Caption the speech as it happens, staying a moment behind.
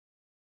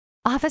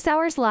Office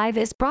Hours Live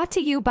is brought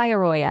to you by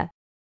Arroya,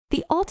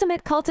 the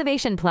ultimate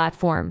cultivation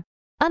platform.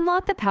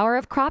 Unlock the power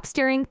of crop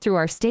steering through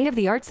our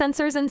state-of-the-art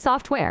sensors and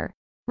software.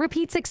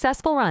 Repeat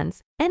successful runs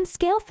and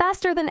scale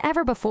faster than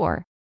ever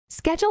before.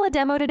 Schedule a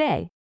demo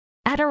today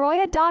at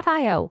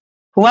arroya.io.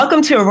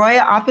 Welcome to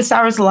Arroya Office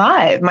Hours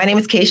Live. My name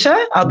is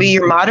Keisha. I'll be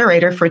your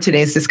moderator for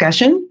today's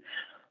discussion.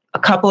 A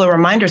couple of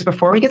reminders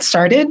before we get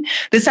started.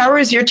 This hour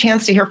is your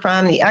chance to hear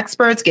from the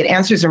experts, get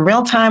answers in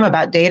real time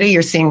about data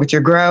you're seeing with your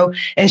grow,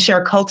 and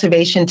share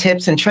cultivation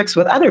tips and tricks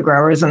with other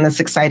growers in this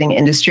exciting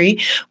industry.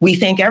 We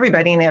thank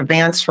everybody in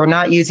advance for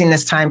not using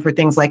this time for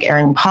things like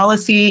airing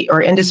policy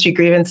or industry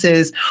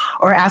grievances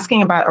or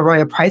asking about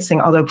Arroya pricing,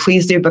 although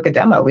please do book a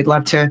demo. We'd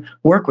love to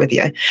work with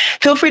you.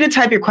 Feel free to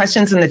type your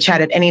questions in the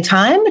chat at any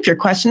time. If your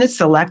question is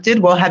selected,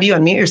 we'll have you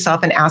unmute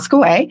yourself and ask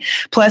away.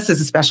 Plus,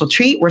 as a special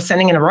treat, we're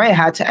sending an Arroya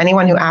hat to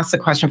anyone who asks a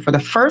question for the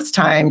first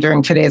time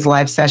during today's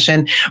live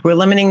session. We're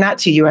limiting that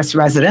to U.S.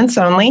 residents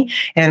only,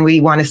 and we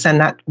want to send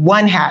that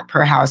one hat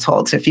per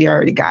household. So if you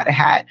already got a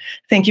hat,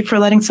 thank you for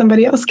letting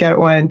somebody else get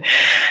one.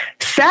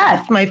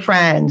 Seth, my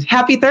friend,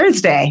 happy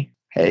Thursday.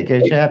 Hey,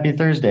 Keisha, happy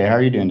Thursday. How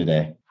are you doing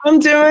today? I'm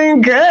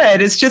doing good.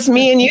 It's just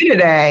me and you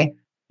today.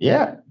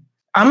 Yeah.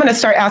 I'm going to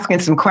start asking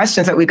some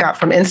questions that we got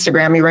from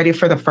Instagram. You ready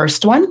for the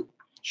first one?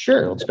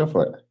 Sure, let's go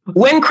for it.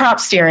 When crop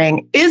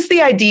steering, is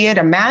the idea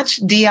to match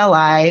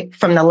DLI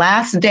from the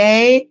last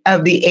day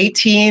of the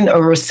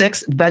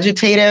 18/6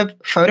 vegetative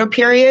photo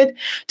period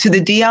to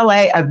the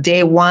DLA of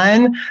day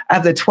one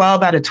of the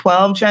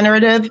 12/12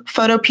 generative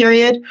photo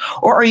period?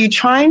 Or are you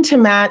trying to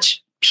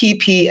match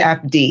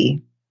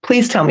PPFD?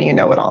 Please tell me you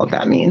know what all of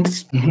that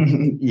means.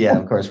 Yeah,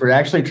 of course. We're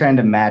actually trying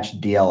to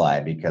match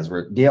DLI because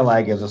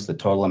DLI gives us the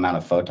total amount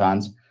of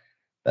photons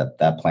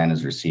that plant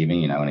is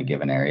receiving, in a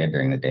given area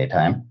during the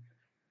daytime.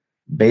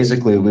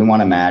 Basically, we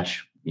want to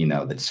match,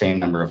 the same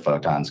number of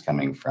photons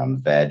coming from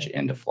veg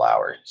into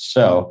flower.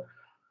 So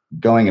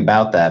going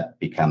about that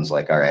becomes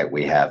like, all right,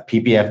 we have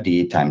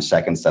PPFD times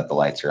seconds that the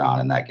lights are on,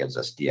 and that gives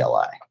us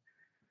DLI.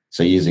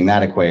 So using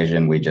that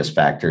equation, we just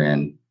factor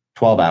in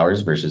 12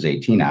 hours versus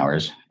 18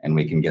 hours, and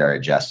we can get our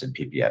adjusted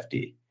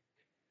PPFD.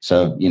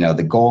 So,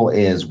 the goal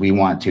is we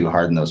want to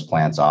harden those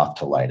plants off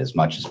to light as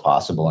much as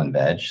possible in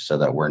veg so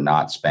that we're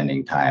not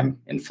spending time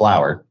in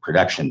flower,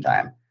 production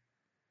time,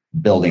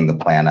 building the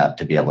plant up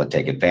to be able to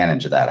take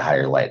advantage of that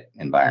higher light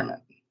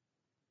environment.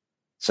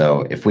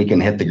 So if we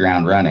can hit the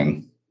ground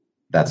running,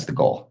 that's the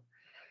goal.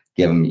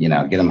 Get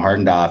them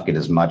hardened off, get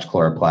as much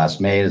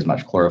chloroplast made, as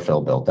much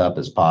chlorophyll built up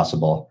as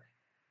possible.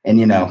 And,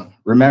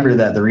 remember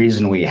that the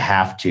reason we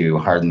have to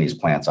harden these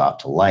plants off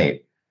to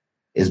light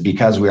is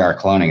because we are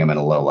cloning them in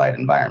a low light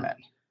environment.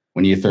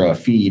 When you throw a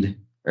seed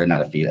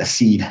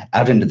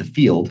out into the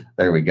field,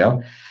 there we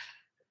go.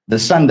 The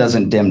sun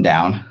doesn't dim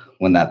down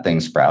when that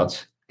thing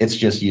sprouts. It's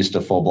just used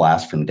to full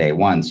blast from day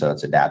one, so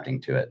it's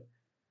adapting to it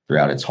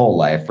throughout its whole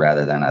life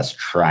rather than us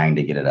trying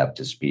to get it up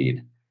to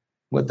speed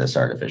with this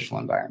artificial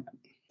environment.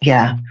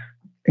 Yeah,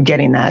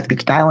 getting that,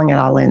 dialing it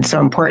all in, so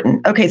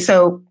important. Okay,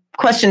 so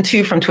question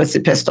 2 from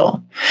Twisted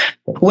Pistol.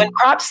 When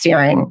crop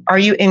steering, are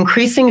you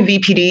increasing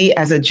VPD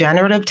as a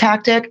generative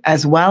tactic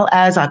as well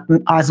as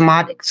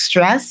osmotic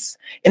stress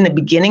in the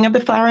beginning of the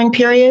flowering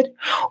period?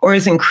 Or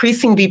is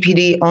increasing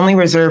VPD only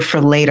reserved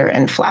for later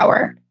in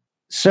flower?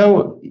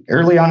 So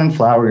early on in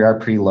flower, we are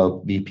pretty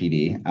low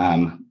VPD.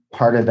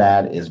 Part of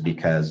that is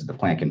because the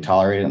plant can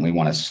tolerate it, and we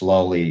want to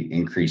slowly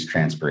increase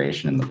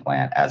transpiration in the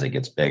plant as it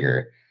gets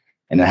bigger,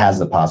 and it has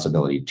the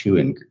possibility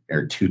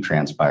to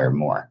transpire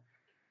more.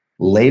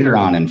 Later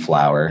on in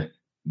flower,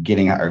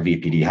 getting our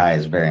VPD high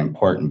is very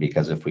important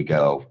because if we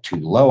go too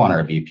low on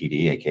our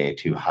VPD, aka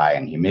too high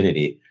in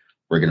humidity,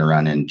 we're going to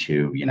run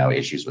into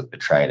issues with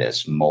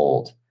botrytis,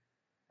 mold.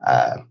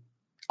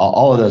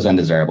 All of those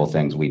undesirable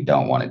things we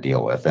don't want to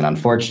deal with. And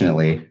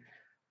unfortunately,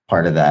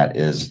 part of that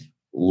is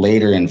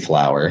later in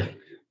flower,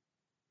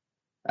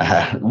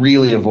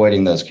 really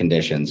avoiding those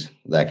conditions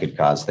that could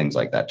cause things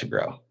like that to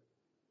grow.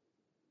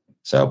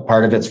 So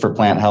part of it's for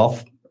plant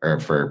health or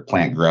for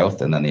plant growth,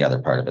 and then the other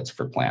part of it's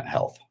for plant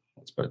health.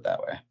 Let's put it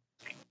that way.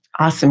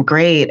 Awesome.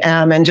 Great.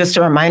 And just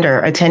a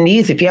reminder,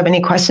 attendees, if you have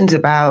any questions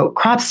about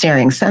crop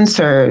steering,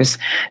 sensors,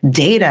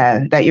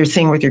 data that you're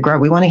seeing with your grow,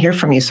 we want to hear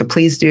from you. So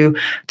please do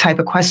type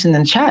a question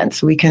in the chat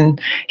so we can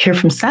hear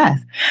from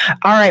Seth.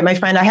 All right, my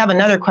friend, I have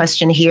another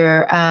question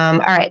here. All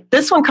right,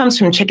 this one comes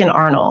from Chicken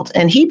Arnold,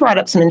 and he brought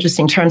up some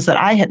interesting terms that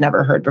I had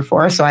never heard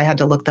before, so I had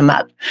to look them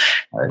up.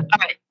 All right.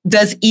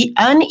 Does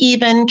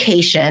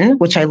unevencation,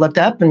 which I looked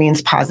up, it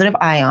means positive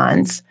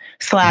ions,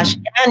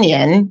 /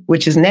 anion,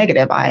 which is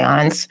negative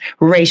ions,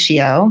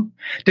 ratio,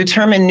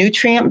 determine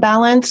nutrient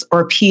balance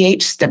or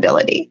pH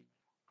stability?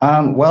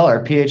 Well, our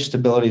pH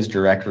stability is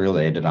directly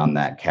related on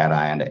that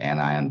cation to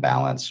anion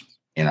balance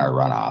in our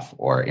runoff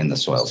or in the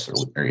soil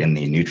or in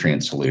the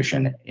nutrient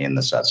solution in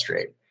the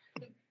substrate.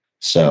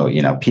 So,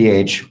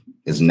 pH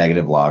is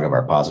negative log of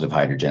our positive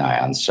hydrogen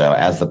ions. So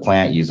as the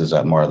plant uses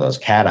up more of those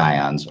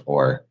cations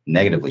or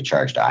negatively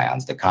charged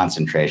ions, the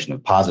concentration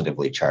of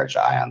positively charged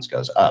ions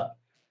goes up,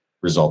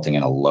 resulting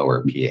in a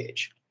lower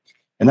pH.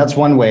 And that's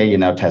one way,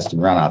 testing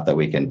runoff that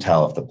we can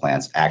tell if the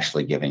plant's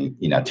actually giving,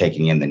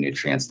 taking in the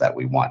nutrients that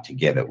we want to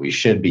give it. We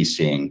should be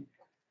seeing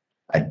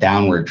a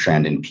downward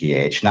trend in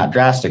pH, not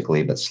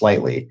drastically, but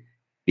slightly,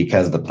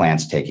 because the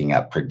plant's taking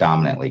up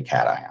predominantly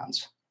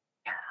cations.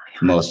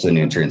 Most of the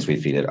nutrients we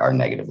feed it are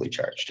negatively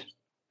charged.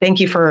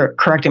 Thank you for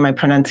correcting my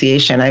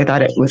pronunciation. I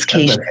thought it was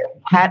cations.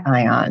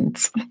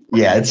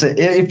 Yeah,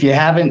 if you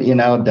haven't,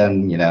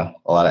 done,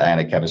 a lot of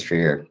ionic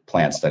chemistry or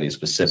plant studies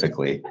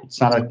specifically,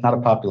 it's not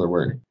a popular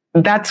word.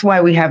 That's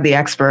why we have the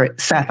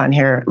expert Seth on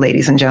here,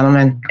 ladies and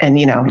gentlemen, and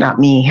not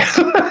me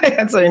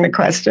answering the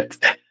questions.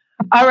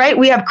 All right,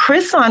 we have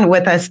Chris on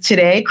with us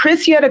today.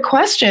 Chris, you had a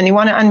question. You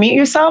want to unmute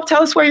yourself?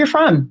 Tell us where you're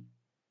from.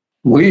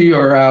 We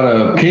are out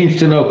of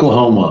Kingston,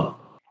 Oklahoma.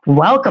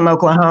 Welcome,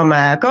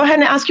 Oklahoma. Go ahead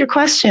and ask your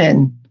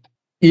question.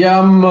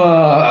 Yeah,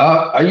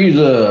 I use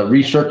a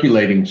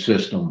recirculating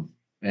system,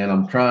 and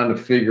I'm trying to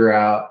figure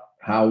out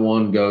how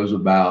one goes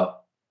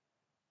about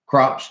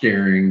crop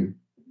steering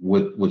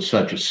with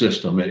such a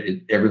system.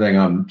 Everything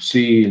I'm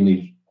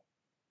seeing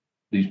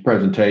these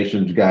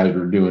presentations, guys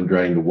are doing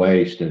drain to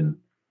waste, and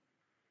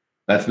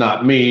that's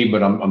not me,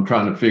 but I'm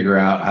trying to figure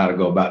out how to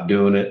go about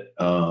doing it.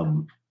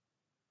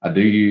 I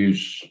do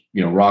use,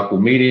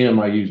 Rockwell medium.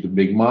 I use the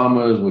Big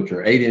Mamas, which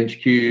are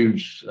 8-inch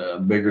cubes,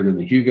 bigger than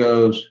the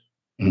Hugos.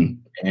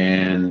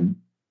 And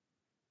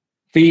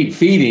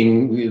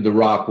feeding the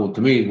Rockwell,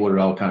 to me, is what it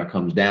all kind of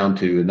comes down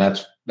to. And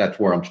that's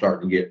where I'm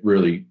starting to get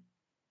really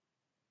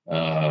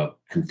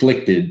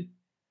conflicted,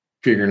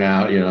 figuring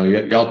out,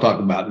 y'all talk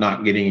about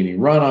not getting any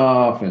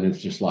runoff, and it's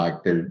just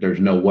like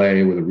there's no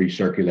way with a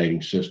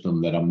recirculating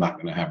system that I'm not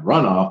going to have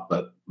runoff,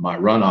 but my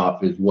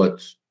runoff is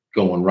what's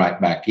going right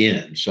back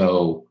in.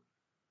 So,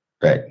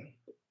 right.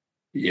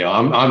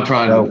 I'm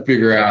trying to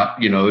figure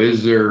out,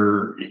 is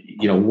there,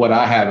 what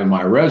I have in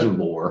my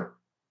reservoir,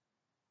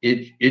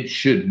 it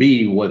should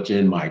be what's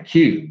in my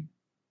cube,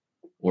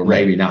 or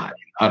maybe not.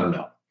 I don't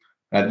know.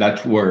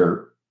 That's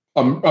where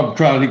I'm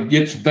trying to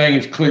get some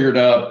things cleared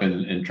up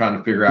and trying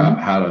to figure out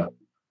how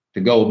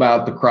to go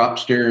about the crop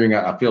steering.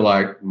 I feel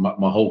like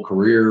my whole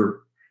career,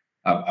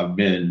 I've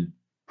been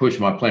pushing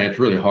my plants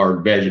really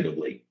hard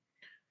vegetatively,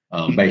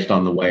 based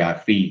on the way I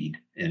feed.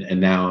 And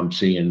now I'm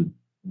seeing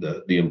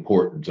the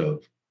importance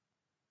of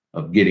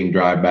getting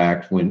dry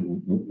backs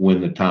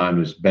when the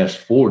time is best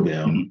for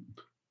them.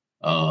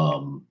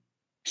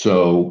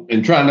 So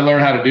in trying to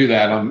learn how to do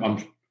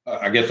that,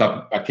 I guess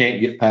I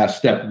can't get past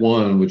step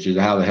one, which is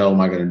how the hell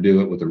am I going to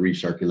do it with a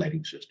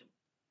recirculating system?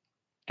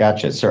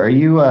 Gotcha. So are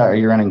you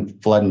running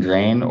flood and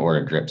drain or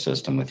a drip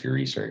system with your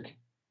recirc?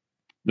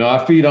 No,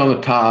 I feed on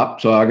the top.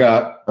 So I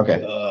got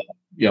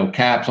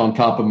caps on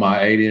top of my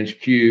 8-inch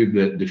cube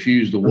that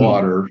diffuse the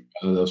water,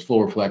 those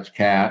FloraFlex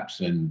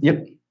caps, and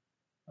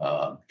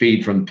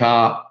feed from the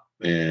top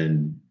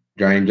and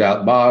drains out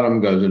the bottom,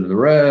 goes into the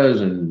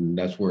res, and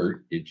that's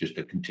where it's just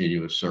a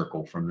continuous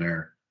circle from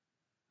there.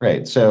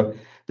 Right. So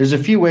there's a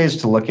few ways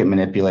to look at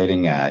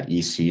manipulating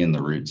EC in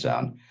the root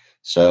zone.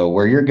 So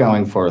where you're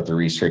going for with the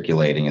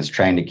recirculating is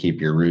trying to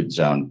keep your root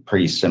zone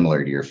pretty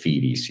similar to your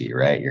feed EC,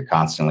 right? You're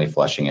constantly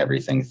flushing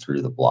everything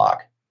through the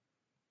block.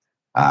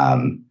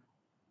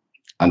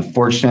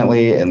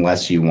 Unfortunately,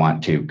 unless you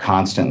want to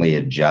constantly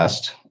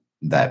adjust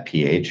that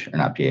pH, or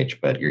not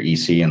pH, but your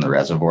EC in the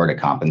reservoir to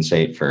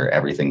compensate for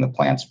everything the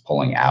plant's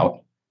pulling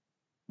out,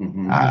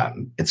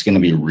 it's going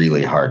to be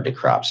really hard to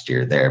crop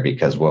steer there,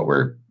 because what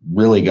we're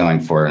really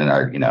going for in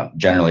our,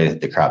 generally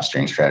the crop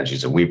steering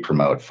strategies that we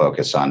promote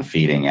focus on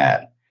feeding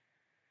at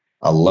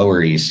a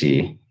lower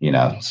EC,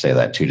 say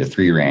that 2 to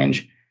 3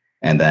 range,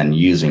 and then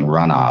using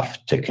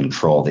runoff to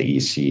control the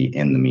EC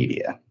in the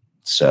media.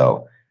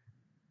 So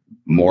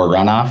more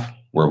runoff,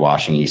 we're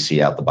washing EC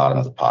out the bottom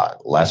of the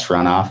pot. Less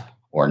runoff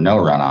or no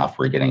runoff,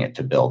 we're getting it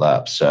to build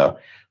up. So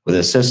with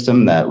a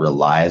system that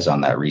relies on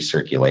that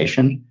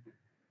recirculation,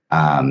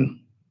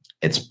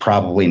 it's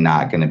probably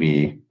not going to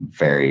be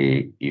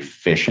very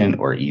efficient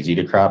or easy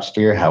to crop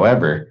steer.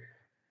 However,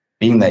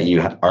 being that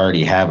you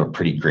already have a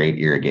pretty great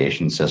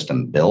irrigation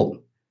system built,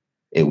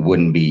 it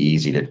wouldn't be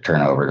easy to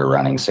turn over to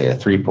running, say, a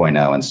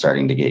 3.0 and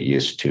starting to get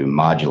used to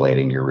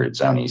modulating your root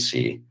zone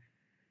EC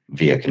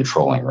via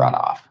controlling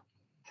runoff.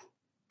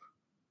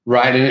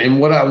 Right. And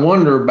what I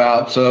wonder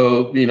about,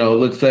 so,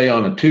 let's say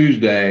on a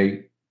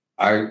Tuesday,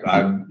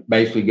 I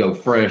basically go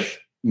fresh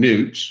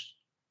newts,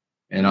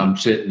 and I'm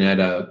sitting at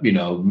a,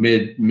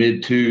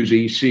 mid twos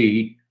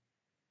EC.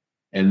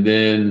 And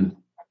then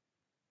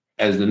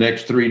as the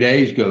next 3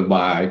 days go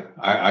by,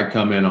 I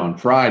come in on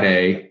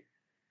Friday,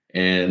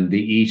 and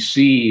the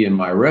EC in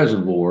my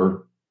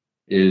reservoir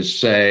is,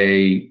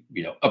 say,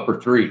 upper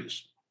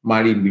 3s,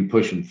 might even be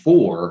pushing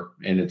 4,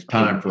 and it's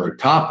time for a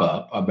top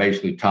up. I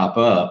basically top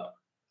up,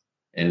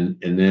 and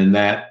then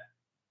that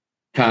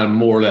kind of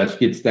more or less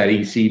gets that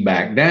EC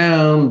back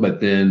down. But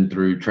then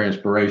through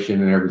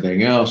transpiration and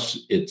everything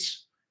else, it's,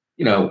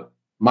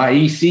 my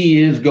EC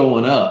is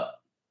going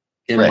up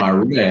in my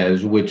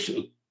res, which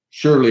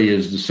surely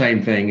is the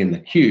same thing in the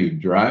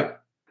cubes, right?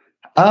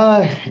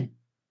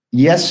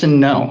 Yes and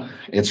no.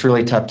 It's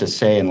really tough to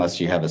say unless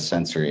you have a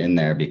sensor in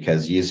there,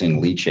 because using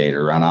leachate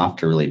or runoff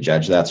to really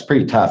judge that's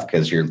pretty tough,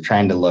 because you're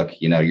trying to look,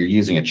 you're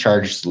using a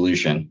charged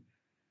solution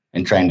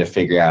and trying to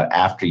figure out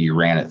after you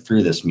ran it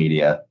through this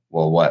media,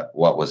 well,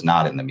 what was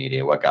not in the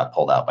media, what got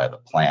pulled out by the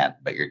plant.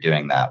 But you're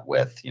doing that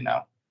with,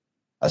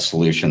 a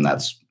solution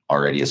that's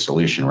already a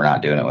solution. We're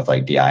not doing it with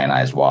like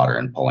deionized water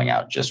and pulling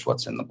out just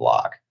what's in the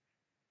block.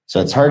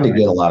 So it's hard to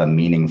get a lot of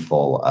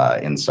meaningful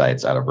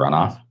insights out of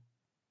runoff.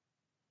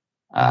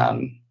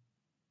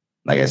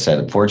 Like I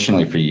said,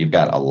 fortunately for you, you've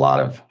got a lot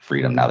of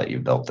freedom now that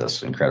you've built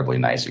this incredibly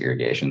nice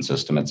irrigation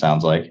system, it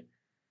sounds like.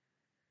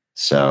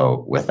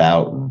 So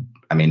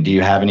do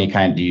you have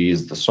do you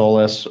use the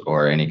Solus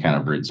or any kind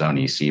of root zone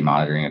EC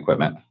monitoring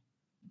equipment?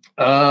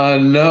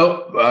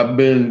 No, I've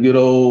been good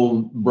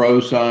old bro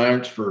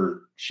science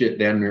for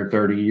damn near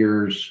 30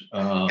 years.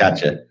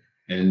 Gotcha.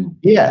 And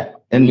yeah.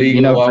 And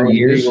for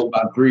years,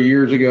 about 3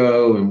 years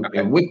ago,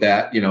 and with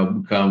that,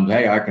 becomes,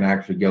 hey, I can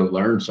actually go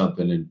learn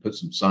something and put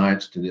some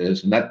science to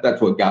this, and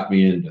that's what got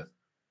me into,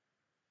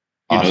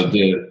 awesome.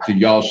 to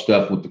y'all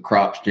stuff with the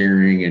crop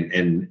steering,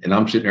 and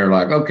I'm sitting there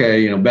like,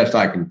 okay, best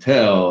I can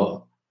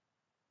tell,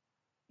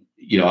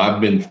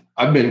 I've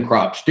been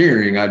crop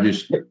steering. I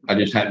just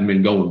hadn't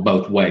been going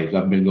both ways.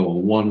 I've been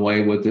going one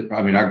way with it.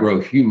 I mean, I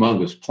grow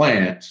humongous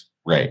plants,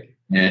 right?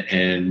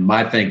 And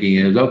my thinking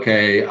is,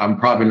 okay, I'm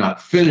probably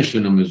not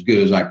finishing them as good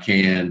as I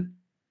can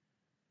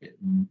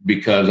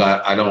because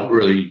I don't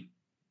really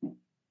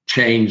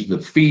change the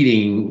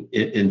feeding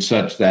in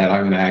such that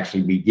I'm going to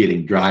actually be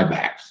getting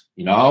drybacks.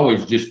 I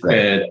always just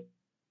fed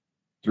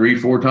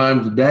 3-4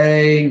 times a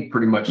day,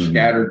 pretty much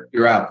scattered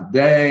throughout the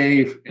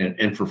day.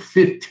 And for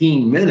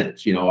 15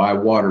 minutes, I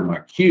watered my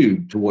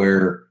cube to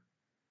where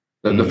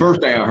the first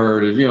thing I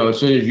heard is, as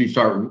soon as you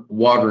start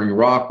watering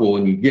rockwool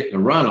and you get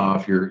in the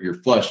runoff, you're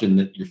flushing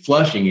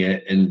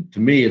it. And to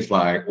me, it's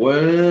like,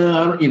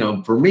 well,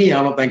 for me,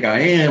 I don't think I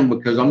am,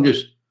 because I'm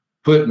just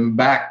putting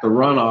back the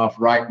runoff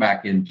right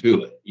back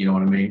into it. You know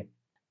what I mean?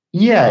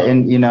 Yeah.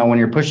 And, when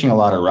you're pushing a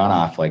lot of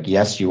runoff, like,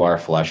 yes, you are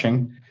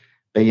flushing,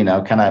 but,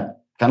 kind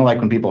of like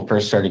when people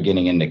first started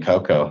getting into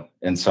cocoa,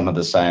 and some of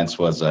the science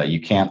was you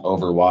can't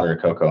overwater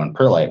cocoa and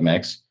perlite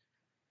mix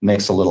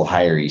a little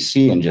higher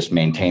EC and just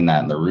maintain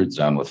that in the root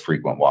zone with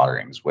frequent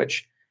waterings,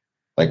 which,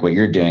 like what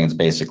you're doing, is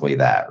basically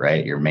that,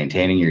 right? You're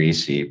maintaining your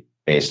EC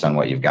based on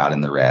what you've got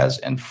in the res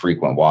and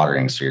frequent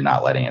watering, so you're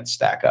not letting it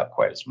stack up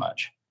quite as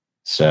much.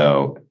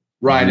 So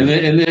right, and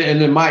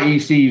then my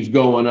EC is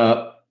going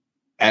up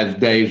as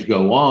days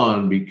go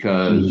on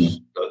because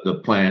the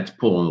plant's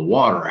pulling the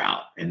water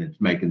out and it's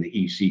making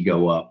the EC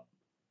go up.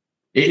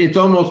 It's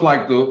almost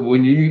like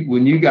when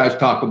you guys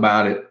talk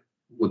about it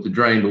with the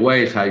drained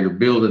waste, how you're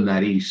building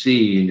that EC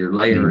and you're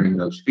layering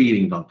those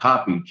feedings on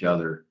top of each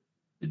other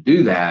to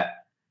do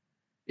that.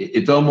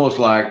 It's almost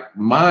like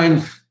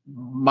my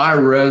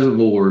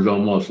reservoir is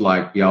almost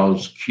like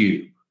y'all's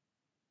cube.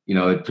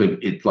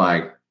 It's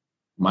like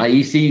my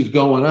EC is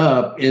going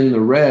up in the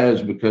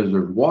res because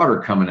there's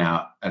water coming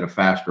out at a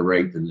faster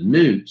rate than the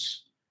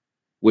newts,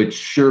 which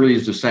surely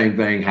is the same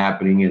thing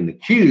happening in the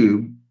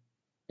cube.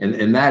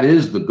 And that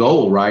is the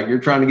goal, right? You're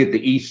trying to get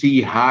the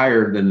EC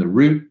higher than the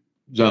root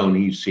zone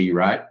EC,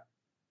 right?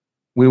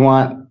 We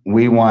want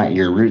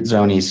your root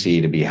zone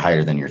EC to be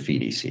higher than your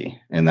feed EC.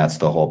 And that's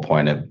the whole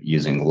point of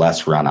using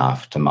less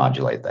runoff to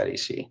modulate that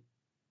EC.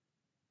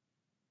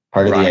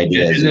 Part of the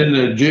idea is, and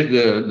then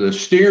the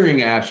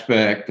steering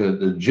aspect,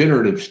 the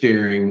generative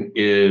steering,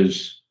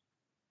 is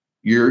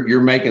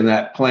you're making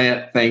that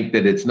plant think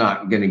that it's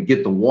not going to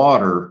get the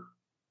water,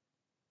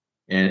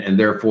 and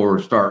therefore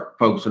start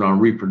focusing on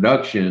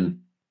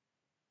reproduction.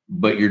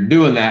 But you're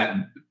doing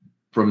that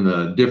from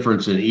the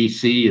difference in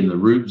EC in the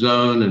root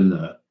zone and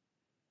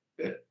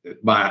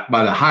by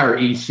the higher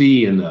EC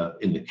in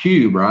the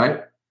cube,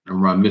 right? Or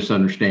am I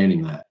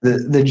misunderstanding that?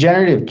 The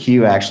generative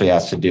Q actually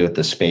has to do with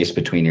the space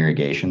between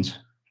irrigations.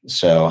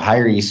 So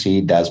higher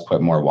EC does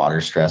put more water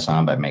stress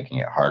on by making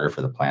it harder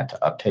for the plant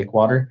to uptake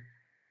water.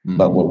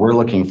 But what we're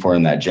looking for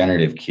in that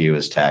generative Q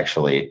is to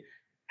actually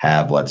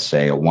have, let's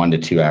say, a 1 to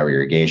 2 hour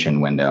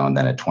irrigation window and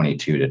then a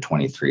 22 to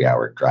 23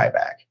 hour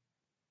dryback.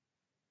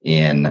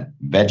 In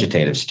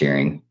vegetative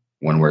steering,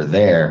 when we're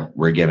there,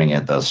 we're giving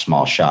it those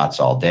small shots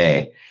all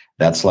day.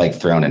 That's like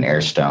throwing an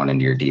air stone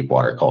into your deep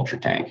water culture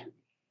tank.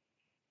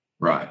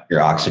 Right. You're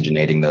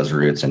oxygenating those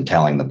roots and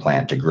telling the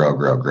plant to grow,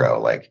 grow,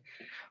 grow. Like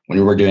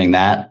when we're doing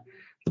that,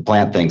 the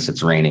plant thinks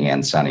it's raining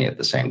and sunny at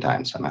the same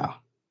time somehow.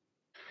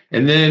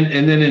 And then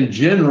in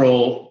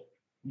general,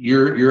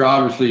 you're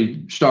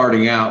obviously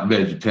starting out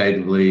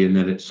vegetatively, and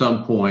then at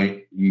some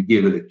point you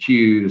give it a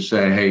cue to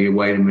say, hey,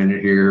 wait a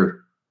minute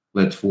here,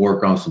 let's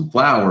work on some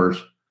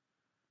flowers.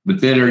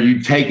 But then are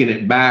you taking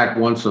it back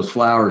once those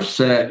flowers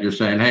set? You're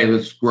saying, hey,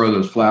 let's grow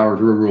those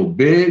flowers real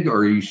big, or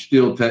are you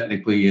still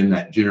technically in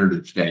that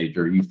generative stage,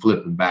 or are you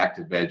flipping back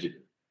to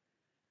vegetative?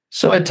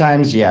 So at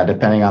times, yeah,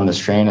 depending on the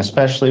strain,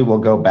 especially, we'll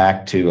go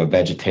back to a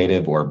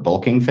vegetative or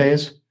bulking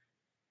phase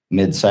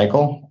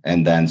mid-cycle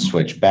and then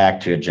switch back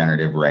to a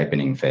generative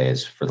ripening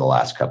phase for the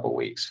last couple of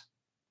weeks.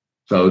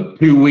 So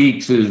 2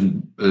 weeks is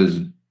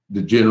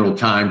the general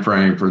time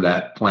frame for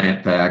that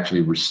plant to actually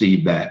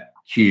receive that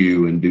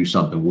cue and do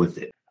something with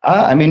it.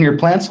 I mean, your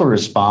plants will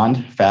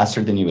respond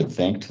faster than you would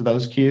think to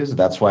those cues.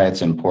 That's why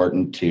it's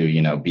important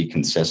to, be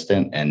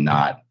consistent and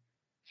not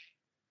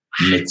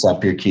mix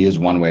up your cues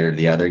one way or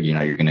the other.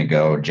 You're going to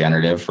go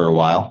generative for a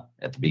while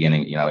at the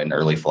beginning, in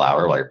early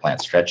flower while your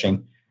plant's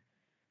stretching.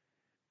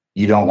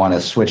 You don't want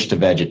to switch to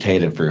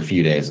vegetative for a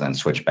few days and then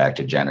switch back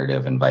to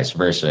generative and vice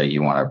versa.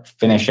 You want to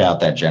finish out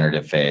that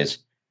generative phase,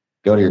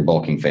 go to your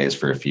bulking phase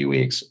for a few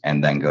weeks,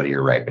 and then go to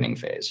your ripening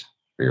phase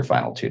for your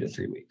final 2 to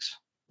 3 weeks.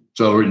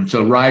 So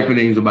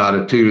ripening is about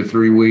a 2 to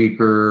 3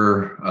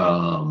 weeker.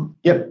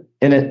 Yep.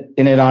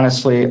 In it,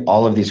 honestly,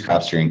 all of these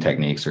crop steering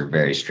techniques are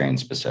very strain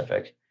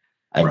specific.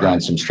 I've grown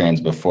some strains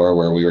before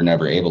where we were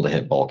never able to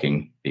hit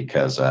bulking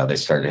because they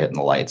started hitting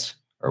the lights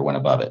or went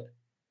above it.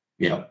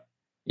 Yeah.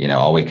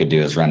 All we could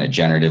do is run it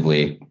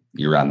generatively.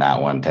 You run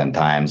that one 10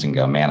 times and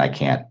go, man, I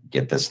can't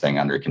get this thing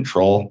under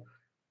control.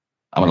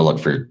 I'm going to look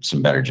for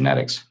some better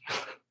genetics,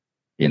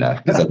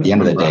 because at the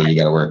end of the day, you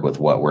got to work with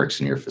what works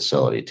in your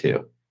facility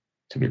too,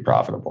 to be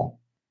profitable.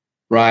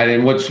 Right.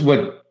 And what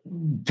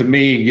to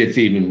me gets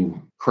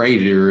even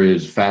crazier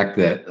is the fact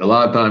that a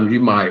lot of times you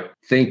might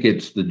think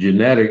it's the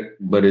genetic,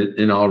 but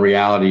in all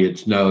reality,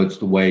 it's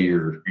the way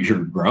you're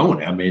growing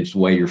it. I mean, it's the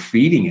way you're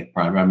feeding it.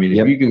 I mean,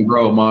 if you can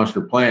grow a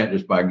monster plant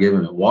just by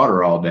giving it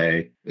water all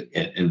day,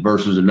 and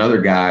versus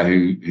another guy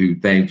who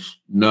thinks,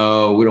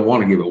 no, we don't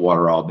want to give it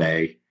water all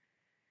day.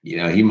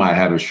 He might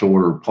have a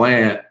shorter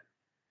plant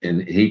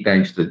and he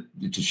thinks that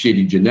it's a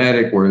shitty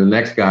genetic, where the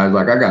next guy's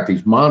like, I got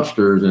these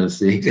monsters and it's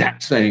the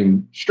exact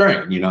same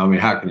strain. I mean,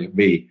 how can it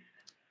be?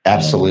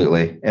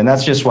 Absolutely. And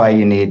that's just why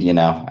you need,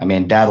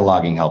 data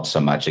logging helps so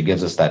much. It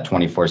gives us that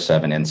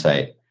 24/7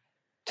 insight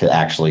to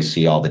actually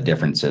see all the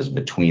differences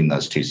between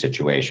those two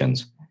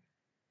situations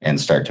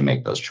and start to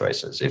make those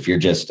choices. If you're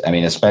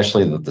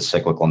especially the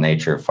cyclical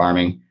nature of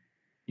farming,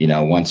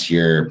 once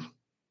you're,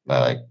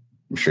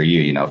 I'm sure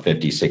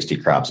 50, 60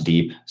 crops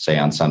deep, say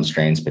on some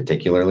strains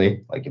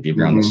particularly, like if you've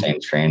grown the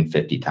same strain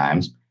 50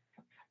 times,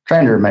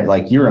 trying to remember,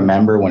 you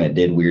remember when it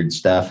did weird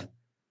stuff,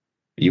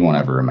 you won't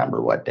ever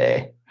remember what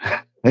day.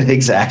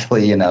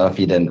 Exactly, if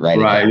you didn't write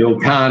it down.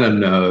 You'll kind of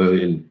know,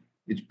 and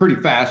it's pretty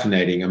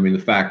fascinating. I mean, the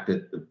fact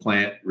that the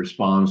plant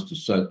responds to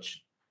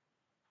such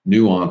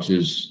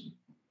nuances,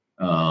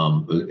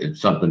 it's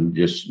something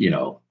just,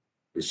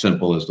 as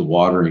simple as the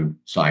watering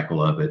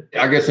cycle of it.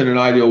 I guess in an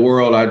ideal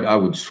world, I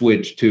would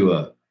switch to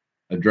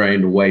a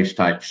drain to waste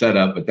type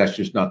setup, but that's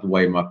just not the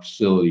way my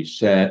facility's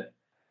set.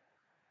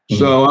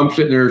 So I'm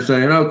sitting there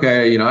saying,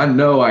 okay, I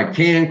know I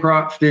can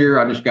crop steer.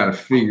 I just got to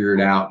figure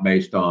it out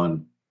based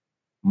on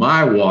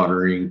my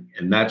watering.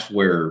 And that's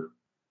where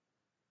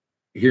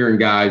hearing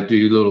guys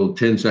do little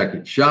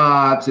 10-second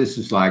shots, this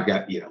is like,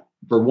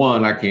 for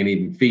one, I can't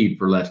even feed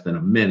for less than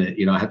a minute.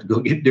 I have to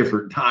go get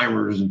different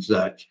timers and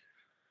such.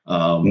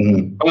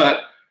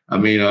 But I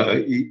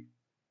mean,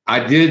 I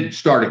did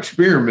start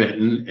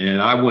experimenting, and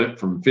I went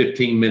from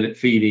 15-minute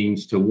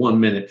feedings to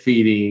 1-minute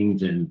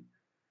feedings. And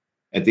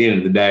at the end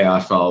of the day, I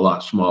saw a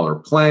lot smaller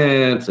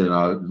plants and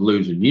I was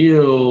losing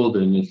yield.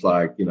 And it's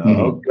like,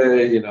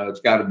 okay, it's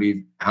got to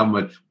be how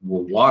much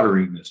we're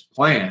watering this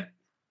plant.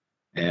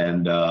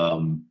 And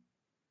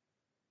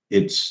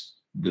it's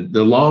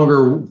the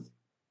longer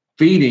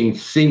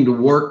feedings seem to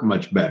work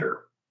much better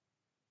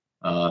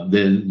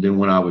than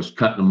when I was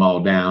cutting them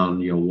all down,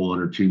 1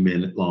 or 2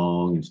 minute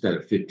long instead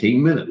of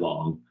 15-minute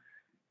long.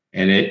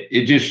 And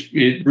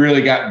it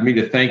really got me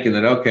to thinking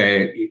that,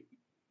 okay,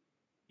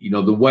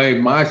 the way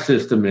my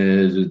system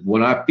is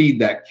when I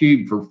feed that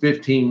cube for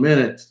 15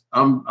 minutes,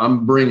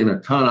 I'm bringing a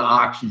ton of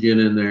oxygen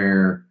in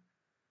there,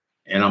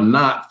 and I'm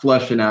not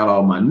flushing out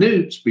all my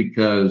newts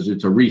because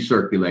it's a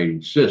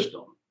recirculating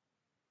system.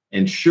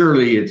 And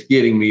surely it's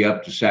getting me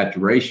up to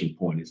saturation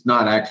point. It's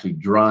not actually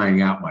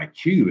drying out my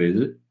cube,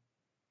 is it?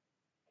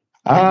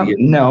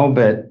 No,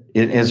 but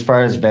as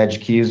far as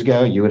veg cues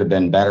go, you would have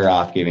been better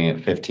off giving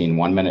it 15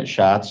 1-minute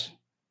shots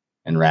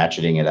and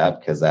ratcheting it up,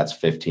 because that's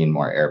 15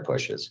 more air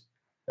pushes.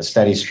 A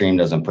steady stream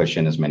doesn't push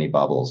in as many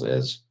bubbles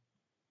as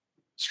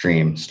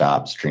stream,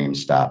 stop, stream,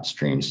 stop,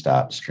 stream,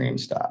 stop, stream,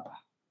 stop.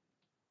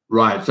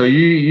 Right. So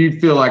you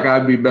feel like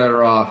I'd be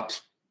better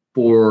off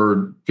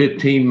for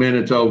 15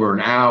 minutes over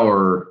an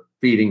hour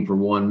feeding for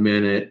 1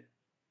 minute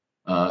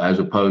as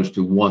opposed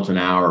to once an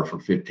hour for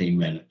 15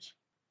 minutes.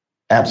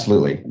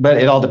 Absolutely. But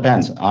it all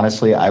depends.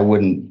 Honestly, I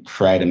wouldn't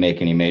try to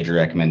make any major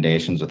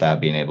recommendations without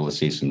being able to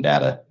see some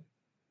data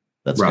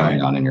that's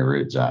going on in your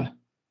root zone.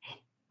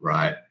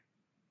 Right.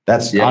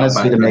 That's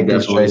honestly, to make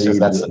these choices,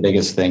 that's the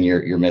biggest thing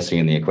you're missing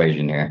in the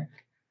equation here,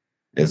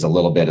 is a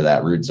little bit of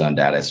that root zone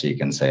data, so you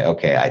can say,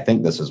 okay, I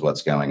think this is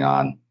what's going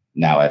on.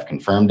 Now I've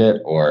confirmed it,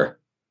 or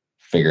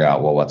figure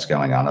out, well, what's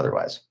going on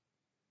otherwise.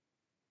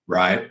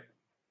 Right.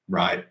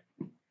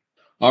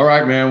 All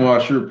right, man. Well,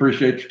 I sure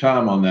appreciate your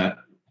time on that.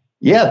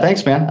 Yeah,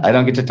 thanks, man. I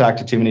don't get to talk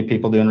to too many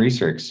people doing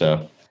research,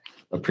 so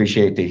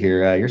appreciate to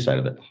hear your side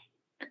of it.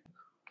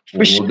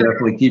 We'll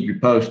definitely keep you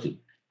posted.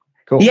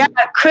 Cool. Yeah,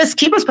 Chris,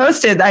 keep us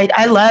posted.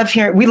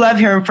 We love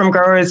hearing from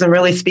growers and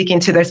really speaking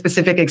to their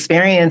specific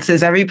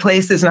experiences. Every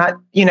place is not,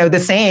 the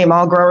same.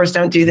 All growers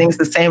don't do things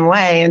the same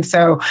way. And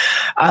so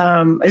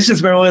it's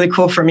just been really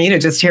cool for me to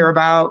just hear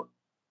about,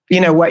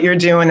 what you're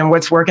doing and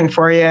what's working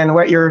for you and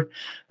what you're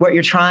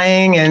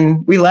trying.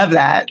 And we love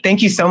that.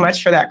 Thank you so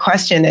much for that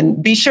question.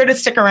 And be sure to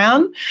stick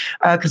around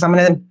because I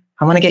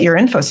want to get your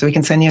info so we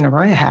can send you an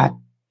Arroyo hat.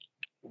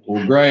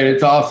 Well, great.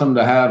 It's awesome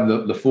to have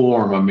the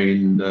forum. I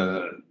mean,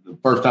 the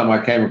first time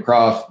I came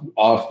across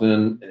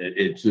Austin,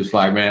 it's just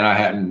like, man, I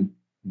hadn't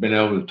been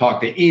able to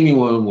talk to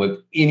anyone with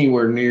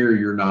anywhere near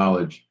your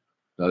knowledge.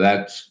 So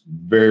that's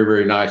very,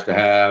 very nice to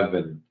have.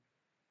 And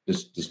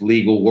this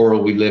legal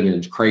world we live in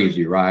is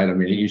crazy, right? I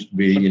mean, it used to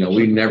be,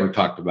 we never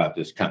talked about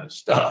this kind of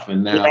stuff.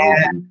 And now we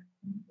can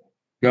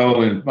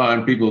go and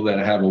find people that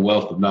have a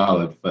wealth of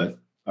knowledge. But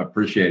I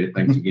appreciate it.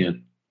 Thanks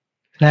again.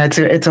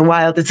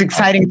 It's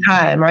exciting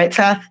time, right,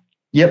 Seth?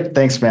 Yep.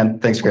 Thanks, man.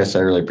 Thanks, Chris. I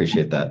really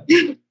appreciate that.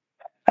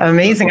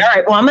 Amazing. All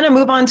right. Well, I'm going to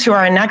move on to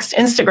our next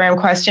Instagram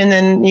question.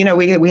 And,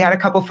 we had a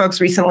couple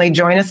folks recently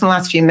join us in the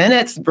last few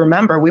minutes.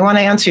 Remember, we want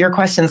to answer your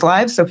questions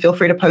live, so feel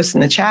free to post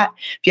in the chat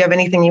if you have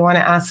anything you want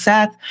to ask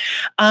Seth.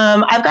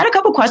 I've got a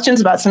couple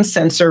questions about some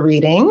sensor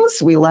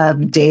readings. We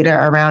love data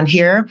around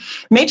here.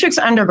 Matrix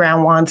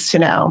Underground wants to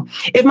know,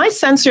 if my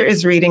sensor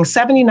is reading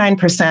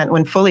 79%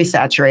 when fully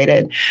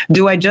saturated,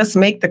 do I just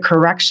make the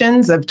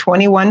corrections of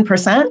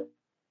 21%?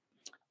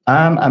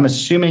 I'm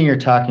assuming you're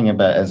talking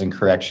about as in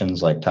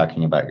corrections, like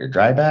talking about your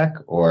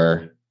dryback,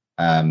 or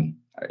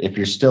if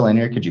you're still in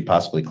here, could you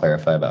possibly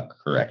clarify about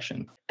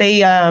correction?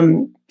 They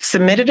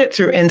submitted it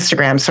through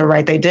Instagram. So,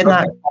 right, they did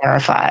not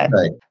clarify.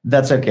 Right.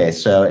 That's okay.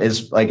 So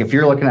is like, if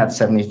you're looking at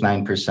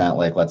 79%,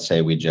 like let's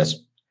say we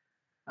just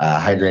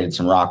hydrated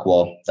some rock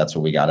wool, that's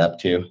what we got up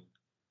to.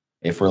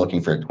 If we're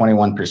looking for a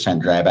 21%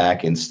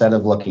 dryback, instead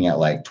of looking at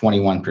like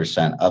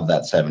 21% of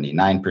that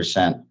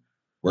 79%,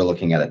 we're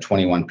looking at a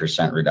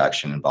 21%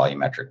 reduction in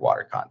volumetric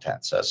water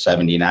content. So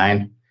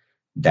 79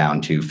 down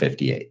to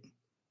 58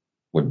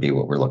 would be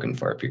what we're looking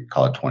for if you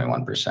call it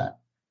 21%.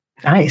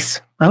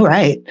 Nice. All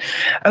right.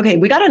 Okay.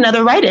 We got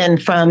another write-in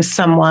from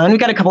someone. We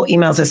got a couple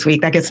emails this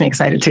week. That gets me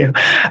excited too.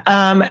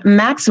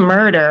 Max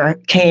Murder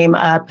came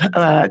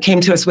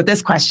to us with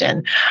this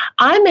question.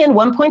 I'm in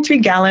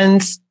 1.3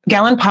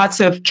 gallon pots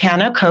of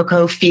canna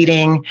cocoa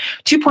feeding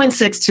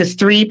 2.6 to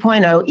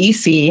 3.0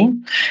 EC,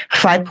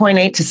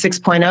 5.8 to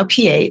 6.0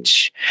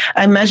 pH.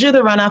 I measure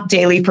the runoff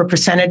daily for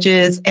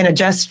percentages and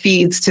adjust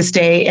feeds to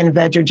stay in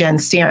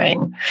Vegrogen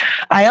steering.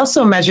 I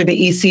also measure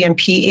the EC and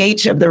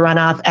pH of the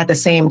runoff at the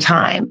same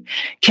time.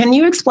 Can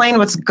you explain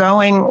what's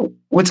going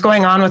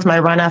on with my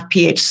runoff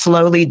pH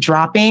slowly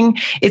dropping?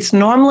 It's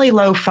normally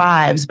low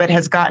fives, but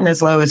has gotten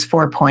as low as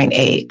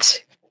 4.8.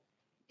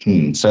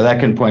 So that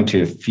can point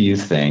to a few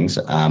things.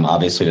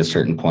 Obviously, at a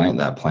certain point,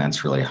 that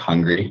plant's really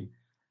hungry.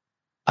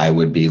 I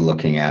would be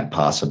looking at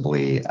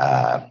possibly,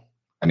 part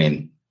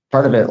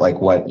of it, like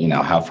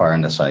how far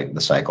into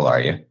the cycle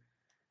are you?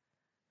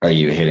 Are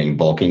you hitting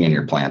bulking and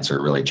your plants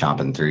are really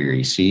chomping through your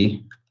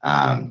EC?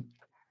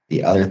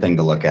 The other thing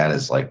to look at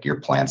is like your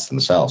plants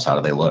themselves. How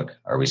do they look?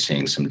 Are we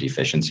seeing some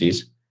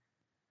deficiencies?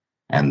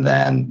 And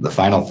then the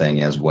final thing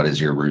is, what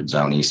is your root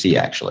zone EC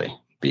actually?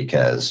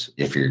 Because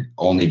if you're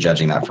only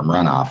judging that from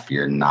runoff,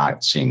 you're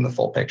not seeing the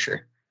full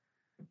picture.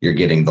 You're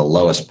getting the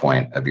lowest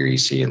point of your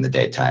EC in the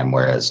daytime,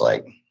 whereas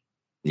like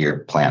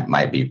your plant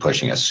might be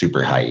pushing a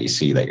super high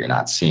EC that you're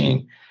not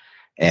seeing.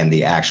 And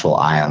the actual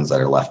ions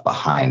that are left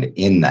behind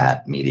in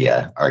that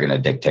media are going to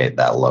dictate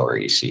that lower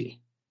EC.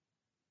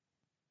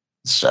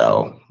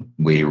 So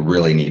we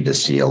really need to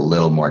see a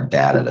little more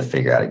data to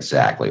figure out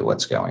exactly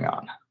what's going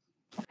on.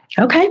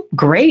 Okay,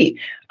 great.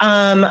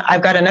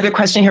 I've got another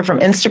question here from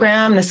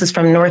Instagram. This is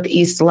from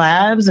Northeast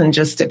Labs. And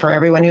just for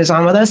everyone who's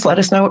on with us, let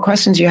us know what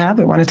questions you have.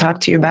 We want to talk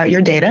to you about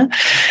your data.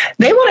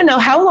 They want to know,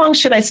 how long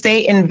should I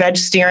stay in veg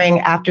steering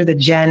after the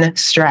gen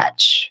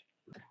stretch?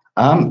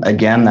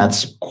 Again,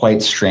 that's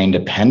quite strain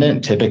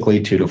dependent,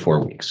 typically 2 to 4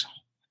 weeks.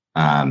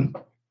 Like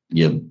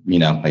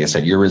I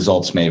said, your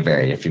results may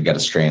vary. If you've got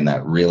a strain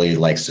that really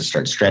likes to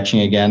start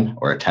stretching again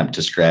or attempt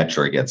to stretch,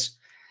 or it gets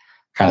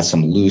kind of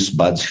some loose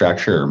bud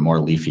structure or more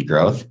leafy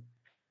growth,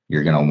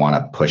 you're going to want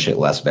to push it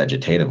less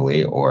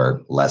vegetatively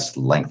or less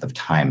length of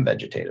time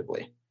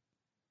vegetatively.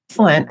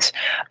 Excellent.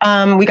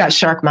 We got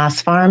Shark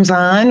Mouse Farms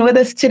on with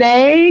us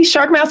today.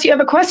 Shark Mouse, you have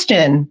a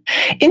question.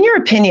 In your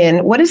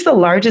opinion, what is the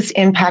largest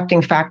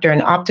impacting factor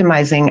in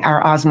optimizing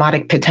our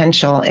osmotic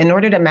potential in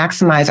order to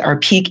maximize our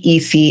peak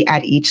EC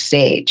at each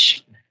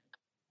stage?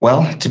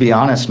 Well, to be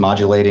honest,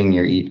 modulating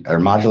your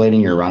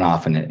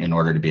runoff in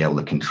order to be able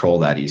to control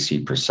that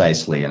EC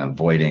precisely and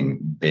avoiding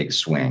big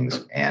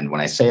swings. And when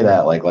I say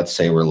that, like, let's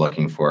say we're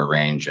looking for a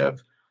range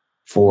of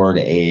 4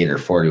 to 8 or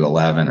 4 to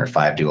 11 or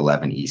 5 to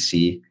 11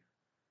 EC,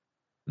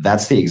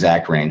 that's the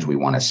exact range we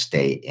want to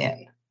stay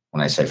in.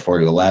 When I say 4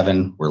 to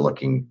 11, we're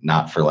looking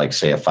not for like,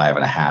 say, a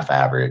 5.5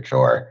 average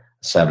or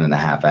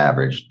 7.5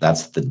 average.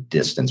 That's the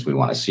distance we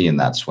want to see in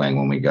that swing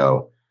when we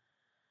go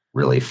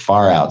really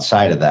far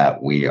outside of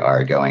that, we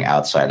are going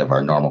outside of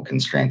our normal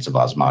constraints of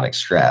osmotic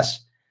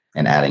stress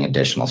and adding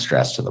additional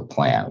stress to the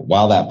plant.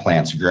 While that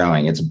plant's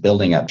growing, it's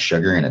building up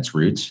sugar in its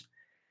roots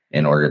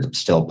in order to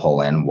still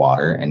pull in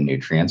water and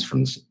nutrients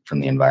from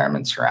the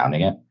environment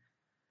surrounding it.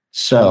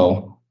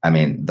 So, I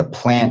mean, the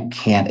plant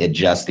can't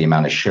adjust the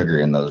amount of sugar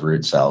in those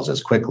root cells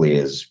as quickly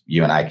as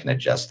you and I can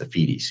adjust the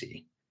feed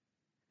EC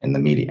in the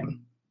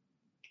medium.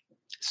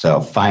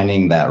 So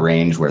finding that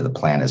range where the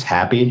plant is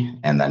happy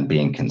and then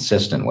being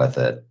consistent with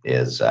it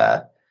is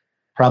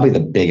probably the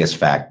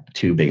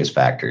two biggest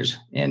factors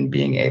in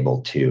being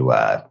able to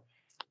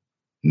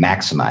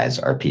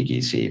maximize our peak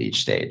EC at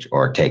each stage,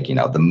 or take,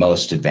 the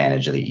most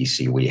advantage of the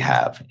EC we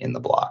have in the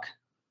block.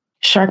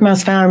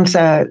 Sharkmouse Farms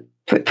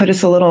put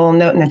us a little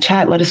note in the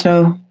chat. Let us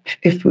know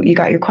if you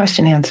got your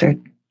question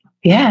answered.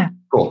 Yeah.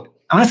 Cool.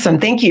 Awesome.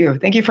 Thank you.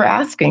 Thank you for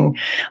asking.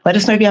 Let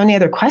us know if you have any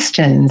other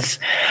questions.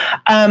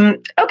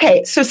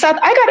 Okay. So Seth,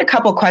 I got a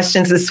couple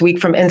questions this week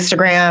from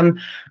Instagram.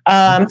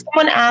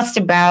 Someone asked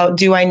about,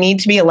 do I need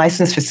to be a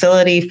licensed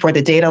facility for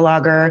the data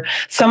logger?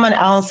 Someone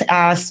else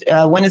asked,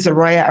 when is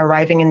Arroya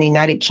arriving in the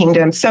United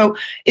Kingdom? So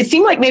it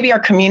seemed like maybe our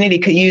community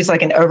could use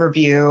like an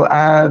overview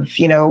of,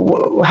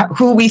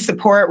 who we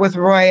support with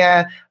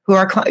Arroya, who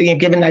are,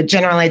 given a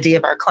general idea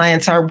of our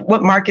clients are,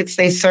 what markets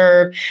they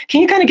serve.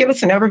 Can you kind of give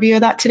us an overview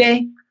of that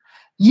today?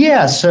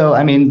 Yeah. So,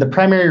 I mean, the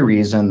primary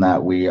reason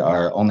that we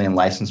are only in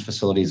licensed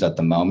facilities at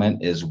the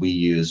moment is we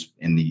use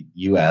in the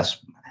US,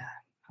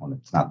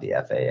 it's not the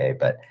FAA,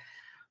 but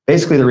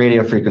basically the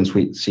radio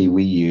frequency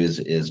we use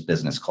is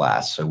business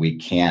class. So we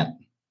can't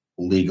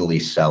legally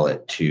sell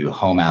it to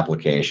home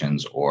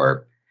applications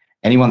or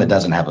anyone that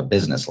doesn't have a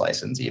business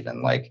license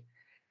even. Like,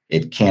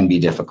 it can be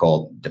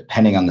difficult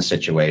depending on the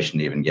situation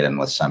to even get in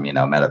with some,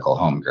 medical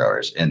home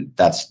growers. And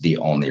that's the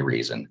only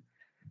reason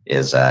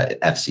is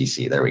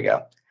FCC. There we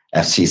go.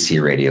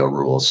 FCC radio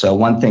rules. So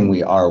one thing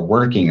we are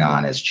working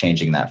on is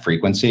changing that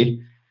frequency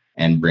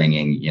and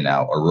bringing,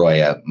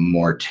 Arroya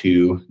more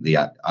to the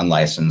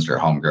unlicensed or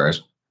home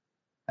growers.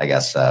 I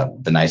guess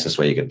the nicest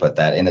way you could put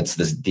that. And it's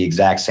the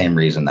exact same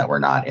reason that we're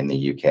not in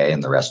the UK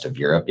and the rest of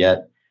Europe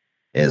yet,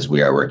 is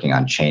we are working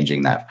on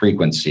changing that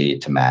frequency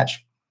to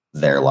match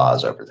their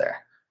laws over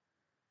there.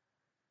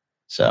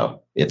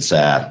 So it's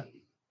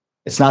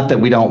not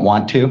that we don't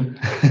want to,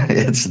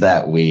 it's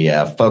that we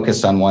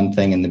focused on one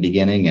thing in the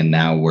beginning, and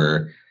now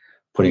we're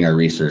putting our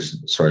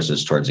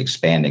resources towards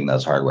expanding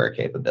those hardware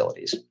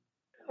capabilities.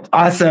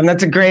 Awesome.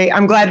 That's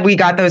I'm glad we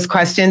got those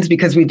questions,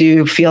 because we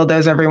do field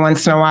those every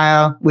once in a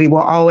while. We will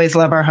always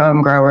love our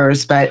home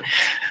growers, but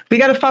we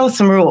got to follow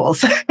some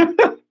rules.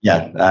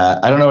 Yeah.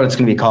 I don't know what it's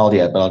going to be called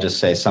yet, but I'll just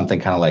say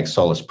something kind of like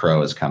Solus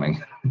Pro is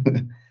coming.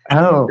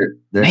 Oh,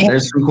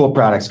 there's some cool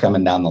products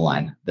coming down the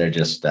line. They're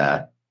just,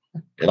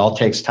 it all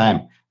takes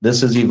time.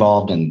 This has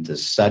evolved into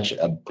such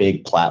a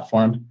big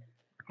platform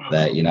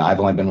that, I've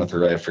only been with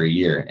Arroya for a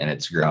year, and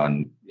it's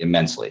grown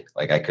immensely.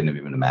 Like, I couldn't have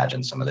even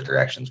imagined some of the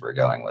directions we're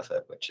going with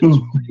it, which is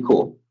pretty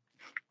cool.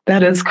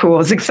 That is cool.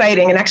 It's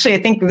exciting. And actually,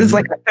 I think this is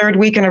like the third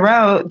week in a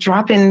row,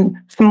 dropping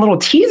some little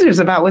teasers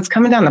about what's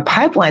coming down the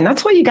pipeline.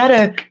 That's why you got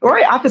to,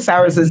 Arroya Office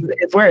Hours is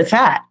where it's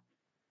at.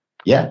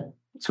 Yeah.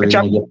 It's where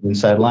you're going to get the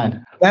inside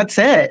line. That's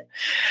it.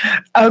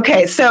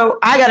 Okay. So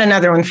I got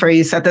another one for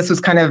you, Seth. This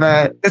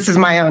is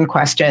my own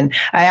question.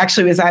 I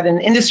actually was at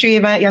an industry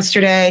event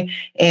yesterday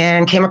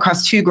and came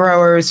across two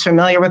growers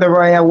familiar with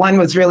Arroya. One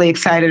was really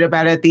excited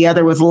about it. The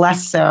other was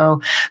less so.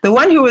 The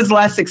one who was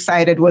less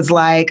excited was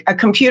like, a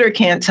computer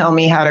can't tell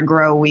me how to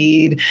grow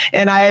weed.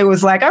 And I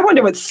was like, I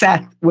wonder what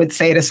Seth would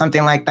say to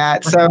something like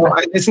that. So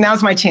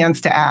now's my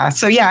chance to ask.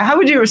 So yeah, how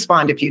would you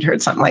respond if you'd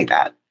heard something like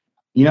that?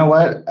 You know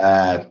what?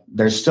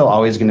 There's still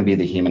always going to be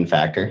the human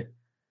factor.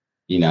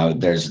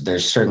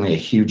 There's certainly a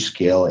huge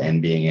skill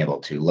in being able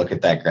to look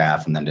at that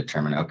graph and then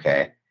determine,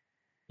 okay,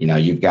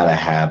 you've got to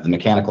have the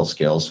mechanical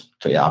skills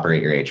to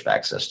operate your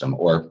HVAC system,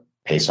 or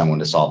pay someone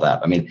to solve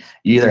that. I mean,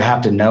 you either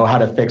have to know how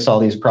to fix all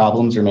these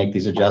problems or make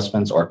these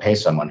adjustments, or pay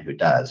someone who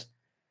does.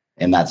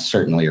 And that's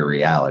certainly a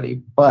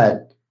reality.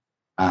 But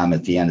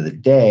at the end of the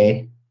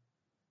day,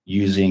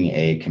 using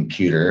a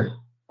computer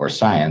or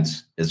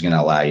science is going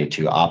to allow you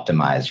to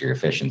optimize your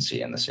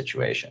efficiency in the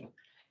situation.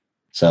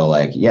 So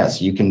like,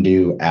 yes, you can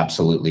do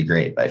absolutely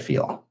great by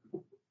feel,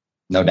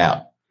 no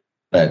doubt.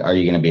 But are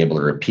you going to be able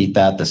to repeat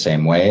that the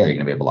same way? Are you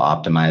going to be able to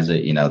optimize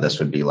it? This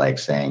would be like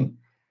saying,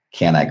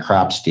 can I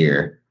crop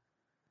steer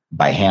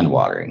by hand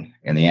watering?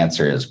 And the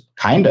answer is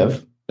kind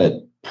of,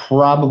 but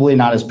probably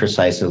not as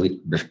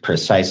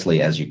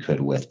precisely as you could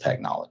with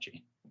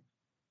technology.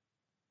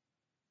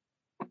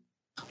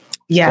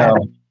 Yeah.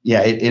 So,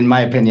 yeah, in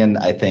my opinion,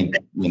 I think,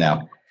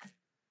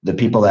 the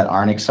people that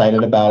aren't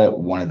excited about it,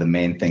 one of the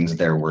main things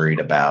they're worried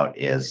about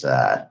is,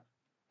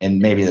 and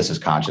maybe this is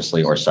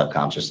consciously or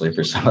subconsciously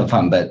for some of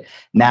them, but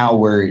now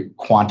we're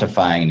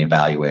quantifying and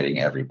evaluating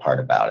every part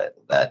about it.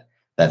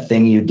 That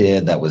thing you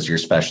did that was your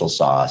special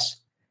sauce,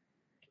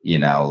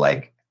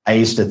 like I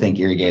used to think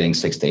irrigating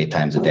 6 to 8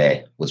 times a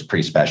day was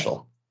pretty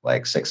special.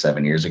 Like 6,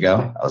 7 years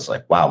ago, I was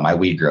like, wow, my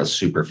weed grows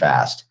super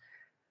fast.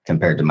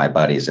 compared to my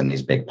buddies in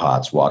these big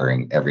pots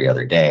watering every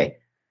other day.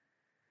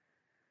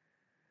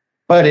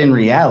 But in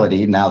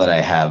reality, now that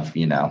I have,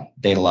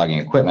 data logging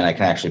equipment, I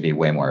can actually be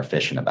way more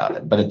efficient about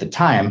it. But at the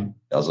time,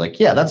 I was like,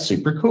 yeah, that's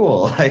super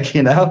cool.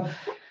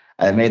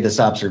 I made this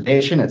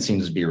observation. It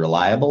seems to be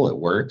reliable. It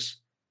works.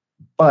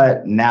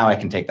 But now I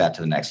can take that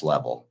to the next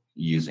level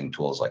using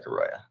tools like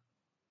Arroya.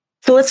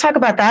 So let's talk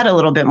about that a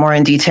little bit more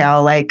in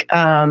detail.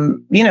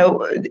 In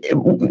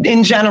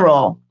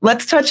general,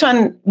 let's touch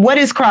on what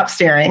is crop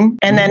steering,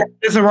 and then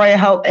does Arroya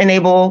help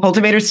enable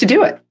cultivators to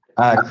do it?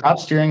 Crop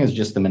steering is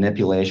just the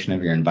manipulation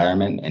of your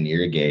environment and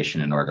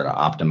irrigation in order to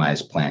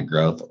optimize plant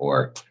growth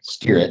or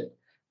steer it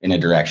in a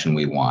direction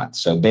we want.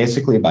 So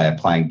basically, by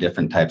applying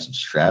different types of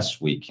stress,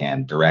 we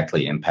can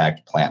directly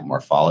impact plant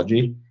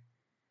morphology.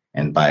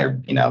 And by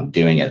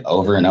doing it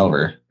over and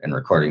over and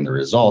recording the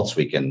results,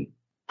 we can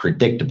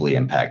predictably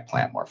impact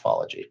plant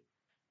morphology.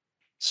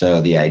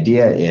 So the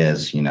idea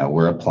is,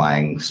 we're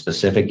applying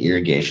specific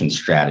irrigation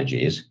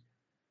strategies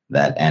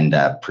that end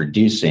up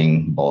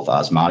producing both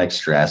osmotic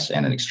stress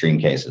and in extreme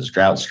cases,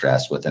 drought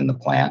stress within the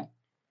plant,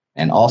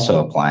 and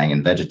also applying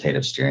in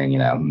vegetative steering,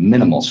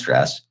 minimal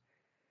stress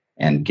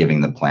and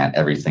giving the plant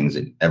everything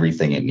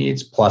it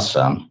needs, plus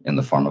some in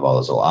the form of all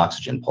those little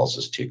oxygen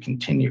pulses to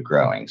continue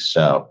growing.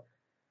 So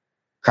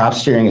crop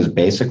steering is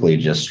basically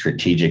just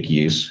strategic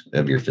use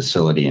of your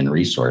facility and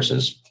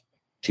resources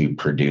to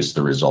produce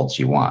the results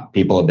you want.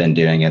 People have been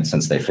doing it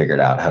since they figured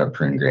out how to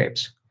prune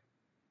grapes.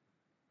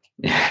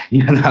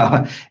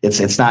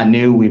 It's not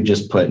new. We've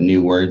just put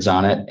new words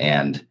on it.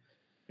 And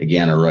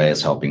again, Arroya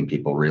is helping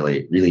people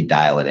really, really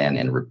dial it in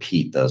and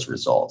repeat those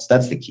results.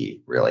 That's the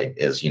key, really,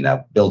 is,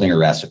 building a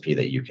recipe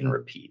that you can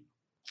repeat.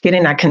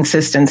 Getting that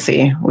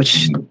consistency,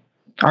 which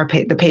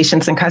the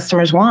patients and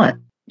customers want.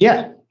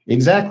 Yeah,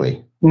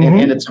 exactly.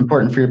 And it's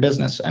important for your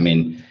business. I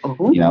mean,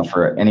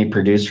 for any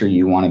producer,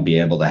 you want to be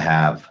able to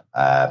have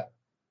a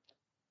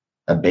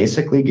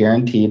basically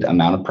guaranteed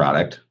amount of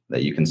product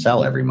that you can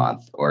sell every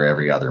month or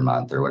every other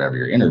month or whatever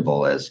your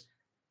interval is.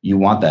 You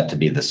want that to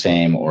be the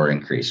same or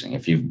increasing.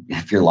 If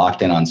you're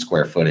locked in on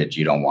square footage,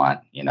 you don't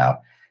want,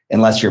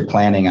 unless you're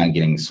planning on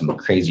getting some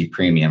crazy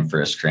premium for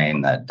a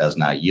strain that does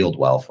not yield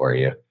well for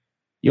you,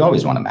 you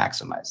always want to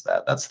maximize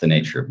that. That's the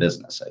nature of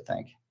business, I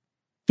think.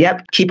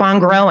 Yep. Keep on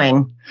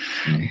growing.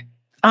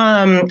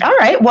 All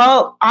right.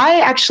 Well, I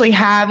actually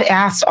have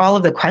asked all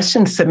of the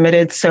questions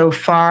submitted so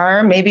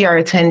far. Maybe our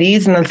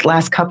attendees in the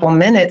last couple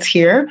minutes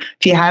here,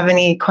 if you have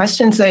any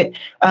questions that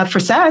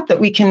for Seth that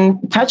we can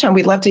touch on,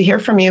 we'd love to hear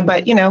from you.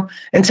 But,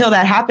 until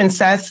that happens,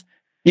 Seth,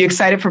 you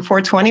excited for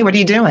 420? What are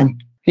you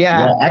doing?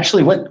 Yeah.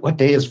 Actually, what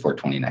day is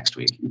 420 next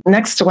week?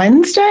 Next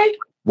Wednesday?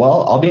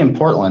 Well, I'll be in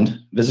Portland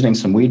visiting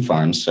some weed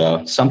farms,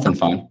 so something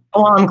fun.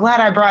 Well, I'm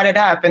glad I brought it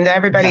up, and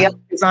everybody else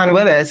is on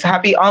with us.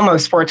 Happy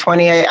almost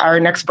 420. Our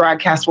next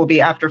broadcast will be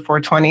after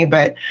 420,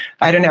 but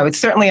I don't know. It's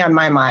certainly on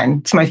my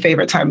mind. It's my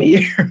favorite time of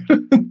year.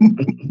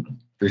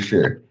 For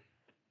sure.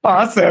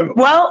 Awesome.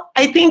 Well,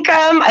 I think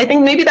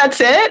maybe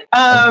that's it.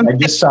 I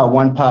just saw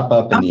one pop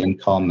up in the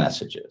in-call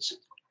messages.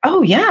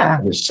 Oh, yeah.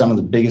 There's some of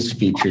the biggest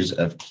features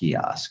of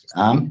kiosk.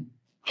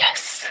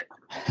 Yes.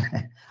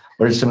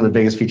 What are some of the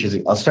biggest features?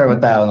 I'll start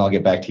with that and I'll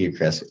get back to you,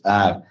 Chris.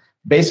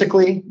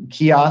 Basically,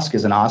 kiosk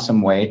is an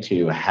awesome way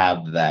to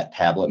have that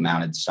tablet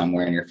mounted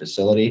somewhere in your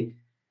facility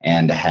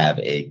and to have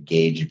a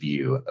gauge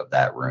view of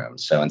that room.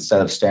 So instead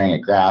of staring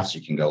at graphs,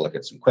 you can go look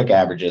at some quick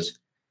averages,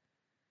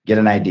 get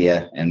an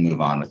idea, and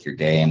move on with your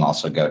day, and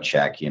also go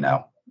check,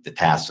 the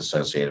tasks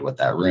associated with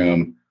that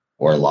room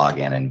or log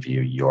in and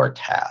view your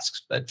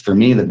tasks. But for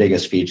me, the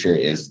biggest feature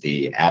is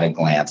the at a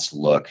glance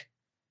look.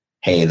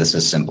 Hey, this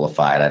is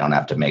simplified. I don't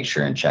have to make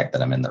sure and check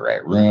that I'm in the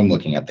right room,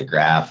 looking at the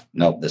graph.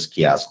 Nope, this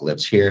kiosk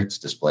lives here. It's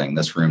displaying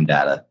this room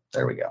data.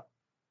 There we go.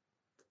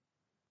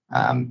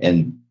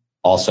 And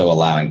also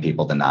allowing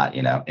people to not,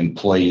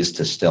 employees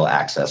to still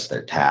access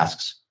their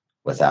tasks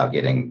without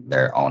getting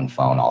their own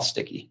phone all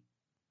sticky.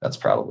 That's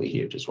probably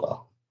huge as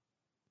well.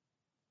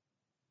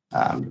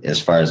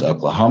 As far as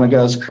Oklahoma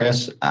goes,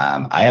 Chris,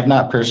 I have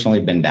not personally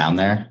been down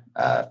there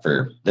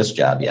for this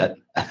job yet.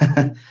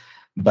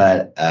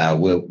 But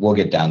we'll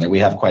get down there. We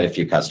have quite a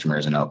few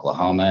customers in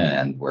Oklahoma,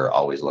 and we're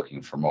always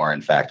looking for more.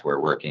 In fact,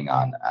 we're working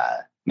on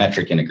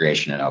metric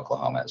integration in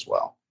Oklahoma as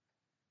well.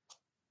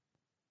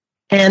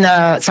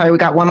 And sorry, we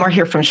got one more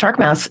here from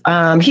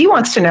Sharkmouse. He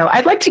wants to know,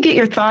 I'd like to get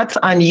your thoughts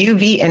on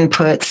UV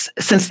inputs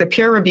since the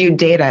peer-reviewed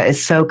data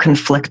is so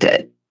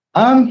conflicted.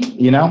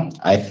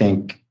 I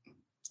think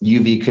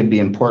UV could be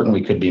important.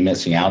 We could be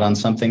missing out on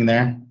something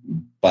there.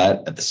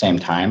 But at the same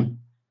time,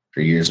 for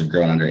years of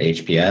growing under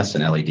HPS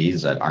and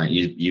LEDs that aren't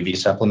UV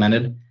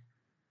supplemented,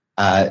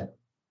 the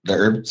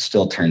herb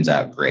still turns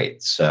out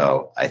great.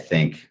 So I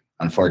think,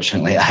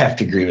 unfortunately, I have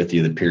to agree with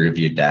you. The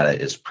peer-reviewed data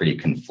is pretty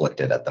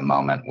conflicted at the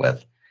moment,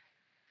 with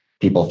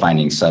people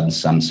finding some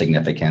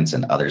significance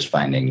and others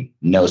finding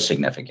no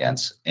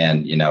significance.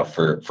 And,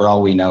 for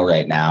all we know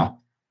right now,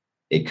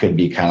 it could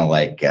be kind of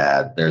like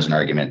there's an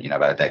argument,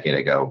 about a decade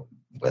ago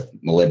with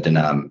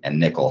molybdenum and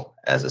nickel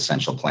as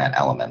essential plant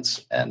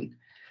elements. And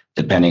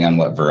depending on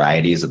what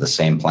varieties of the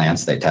same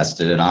plants they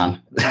tested it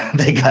on,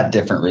 they got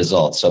different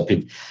results. So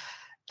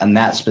in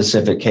that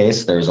specific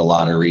case, there was a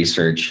lot of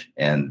research,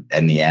 and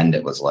in the end,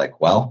 it was like,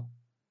 well,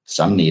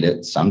 some need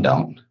it, some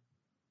don't.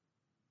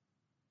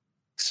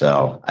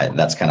 So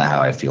that's kind of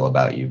how I feel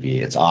about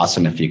UV. It's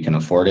awesome if you can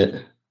afford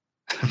it,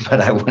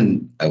 but I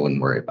wouldn't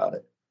worry about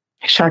it.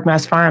 Shark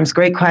Mass Farms,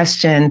 great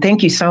question.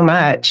 Thank you so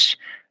much.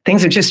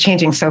 Things are just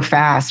changing so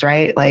fast,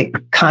 right? Like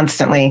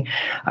constantly.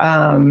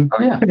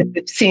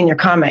 Seeing your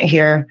comment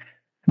here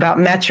about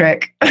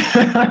metric.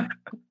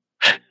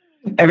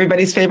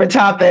 Everybody's favorite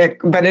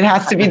topic, but it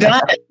has to be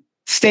done.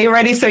 Stay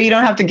ready so you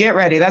don't have to get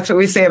ready. That's what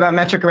we say about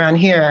metric around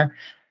here.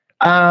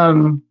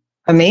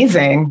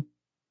 Amazing.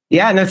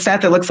 Yeah, no,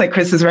 Seth, it looks like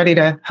Chris is ready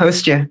to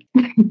host you.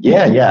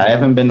 Yeah. I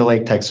haven't been to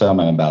Lake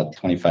Texoma in about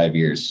 25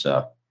 years.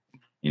 So,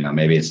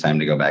 maybe it's time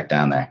to go back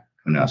down there.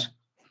 Who knows?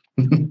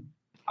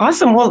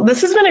 Awesome. Well,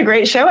 this has been a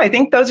great show. I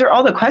think those are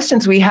all the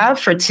questions we have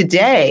for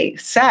today.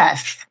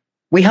 Seth,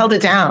 we held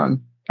it down.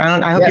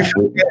 I hope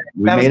you're good.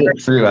 We made it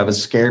through. I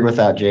was scared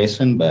without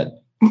Jason, but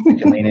we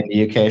can lean into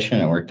education.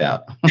 It worked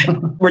out.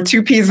 We're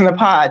two peas in a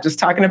pod, just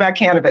talking about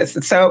cannabis.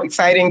 It's so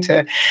exciting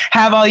to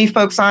have all you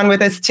folks on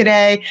with us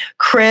today.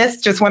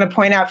 Chris, just want to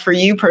point out for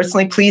you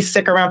personally, please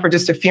stick around for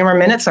just a few more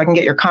minutes so I can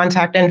get your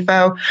contact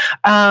info.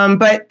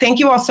 But thank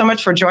you all so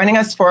much for joining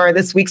us for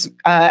this week's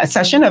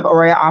session of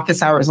Arroyo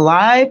Office Hours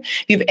Live.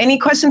 If you have any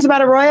questions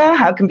about Arroyo,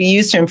 how it can be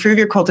used to improve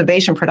your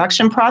cultivation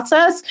production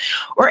process,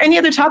 or any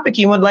other topic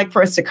you would like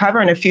for us to cover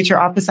in a future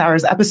Office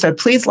Hours episode,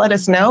 please let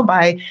us know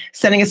by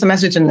sending us a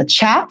message in the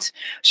chat.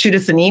 Shoot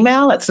us an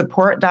email at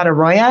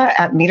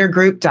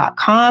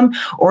support.arroyo@metergroup.com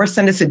or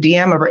send us a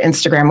DM over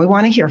Instagram. We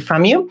want to hear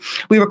from you.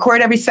 We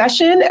record every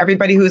session.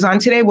 Everybody who's on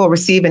today will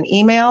receive an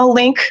email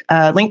link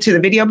to the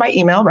video by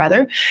email,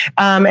 rather.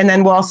 And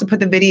then we'll also put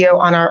the video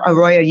on our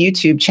Arroyo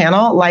YouTube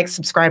channel. Like,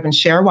 subscribe, and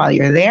share while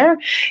you're there.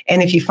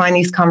 And if you find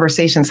these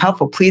conversations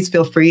helpful, please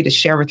feel free to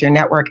share with your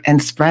network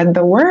and spread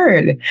the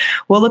word.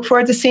 We'll look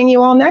forward to seeing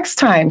you all next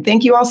time.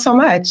 Thank you all so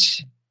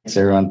much. Thanks,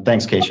 everyone.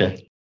 Thanks,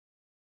 Keisha.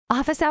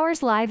 Office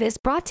Hours Live is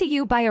brought to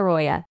you by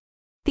Arroyo,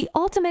 the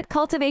ultimate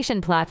cultivation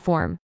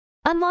platform.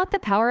 Unlock the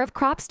power of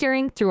crop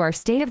steering through our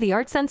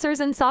state-of-the-art sensors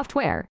and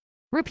software.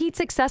 Repeat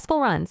successful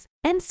runs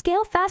and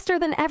scale faster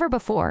than ever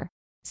before.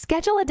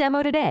 Schedule a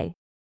demo today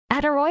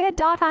at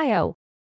arroyo.io.